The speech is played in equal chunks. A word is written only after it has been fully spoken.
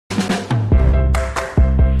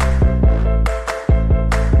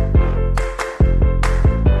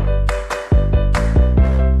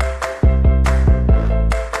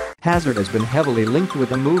Hazard has been heavily linked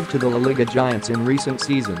with a move to the La Liga giants in recent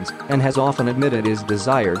seasons and has often admitted his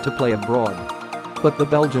desire to play abroad. But the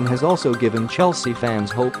Belgian has also given Chelsea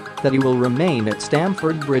fans hope that he will remain at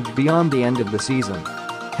Stamford Bridge beyond the end of the season.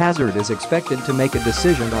 Hazard is expected to make a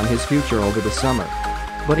decision on his future over the summer.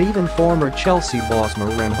 But even former Chelsea boss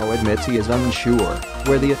Mourinho admits he is unsure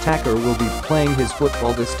where the attacker will be playing his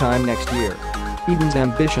football this time next year. Eden's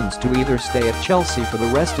ambitions to either stay at Chelsea for the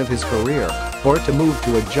rest of his career or to move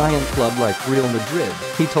to a giant club like Real Madrid,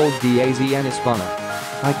 he told DAZN Hispana.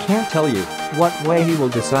 "I can't tell you what way he will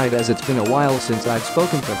decide as it's been a while since I've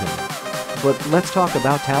spoken to him. But let's talk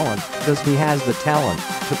about talent. Does he has the talent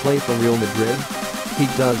to play for Real Madrid? He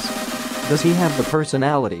does. Does he have the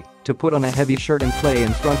personality to put on a heavy shirt and play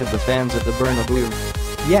in front of the fans at the Bernabeu?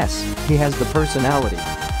 Yes, he has the personality."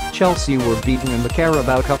 Chelsea were beaten in the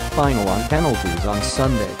Carabao Cup final on penalties on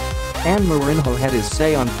Sunday. And Mourinho had his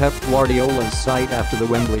say on Pep Guardiola's side after the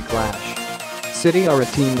Wembley clash. "City are a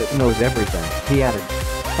team that knows everything," he added.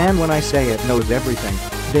 "And when I say it knows everything,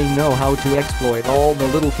 they know how to exploit all the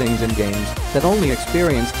little things in games that only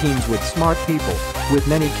experienced teams with smart people, with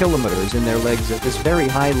many kilometers in their legs at this very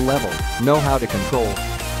high level, know how to control.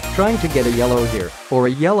 Trying to get a yellow here or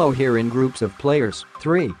a yellow here in groups of players,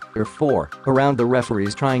 3 or 4, around the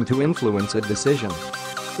referees trying to influence a decision.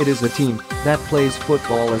 It is a team that plays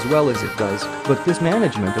football as well as it does, but this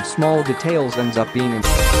management of small details ends up being